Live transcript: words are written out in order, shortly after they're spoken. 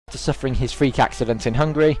After suffering his freak accident in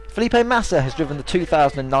Hungary, Felipe Massa has driven the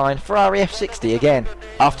 2009 Ferrari F60 again.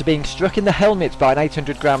 After being struck in the helmet by an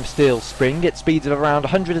 800-gram steel spring at speeds of around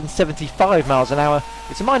 175 miles an hour,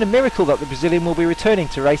 it's a minor miracle that the Brazilian will be returning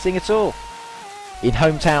to racing at all. In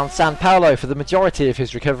hometown São Paulo for the majority of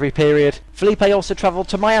his recovery period, Felipe also travelled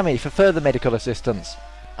to Miami for further medical assistance.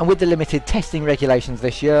 And with the limited testing regulations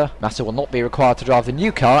this year, Massa will not be required to drive the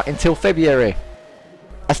new car until February.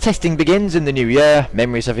 As testing begins in the new year,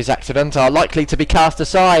 memories of his accident are likely to be cast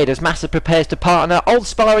aside as Massa prepares to partner old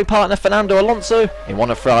sparring partner Fernando Alonso in one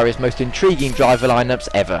of Ferrari's most intriguing driver lineups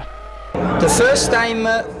ever. The first time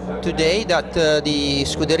today that the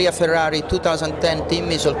Scuderia Ferrari 2010 team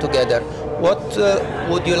is all together. What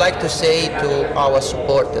would you like to say to our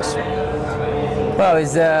supporters? Well,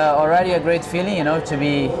 it's already a great feeling, you know, to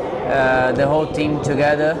be the whole team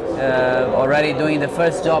together, already doing the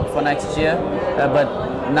first job for next year, but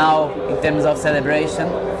now in terms of celebration,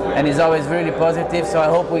 and it's always really positive, so I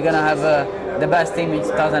hope we're going to have the best team in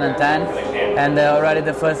 2010, and already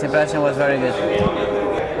the first impression was very good.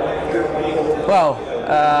 Well,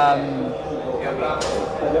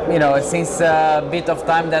 you know, since a bit of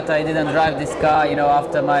time that I didn't drive this car, you know,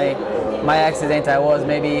 after my accident I was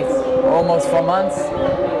maybe almost 4 months,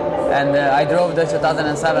 and I drove the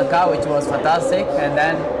 2007 car, which was fantastic, and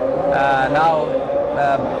then now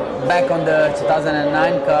back on the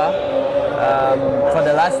 2009 car for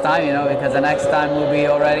the last time, you know, because the next time will be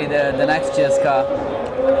already the next year's car,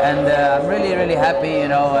 and I'm really happy, you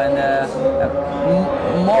know, and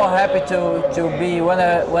more happy to be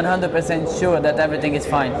 100% sure that everything is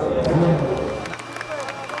fine.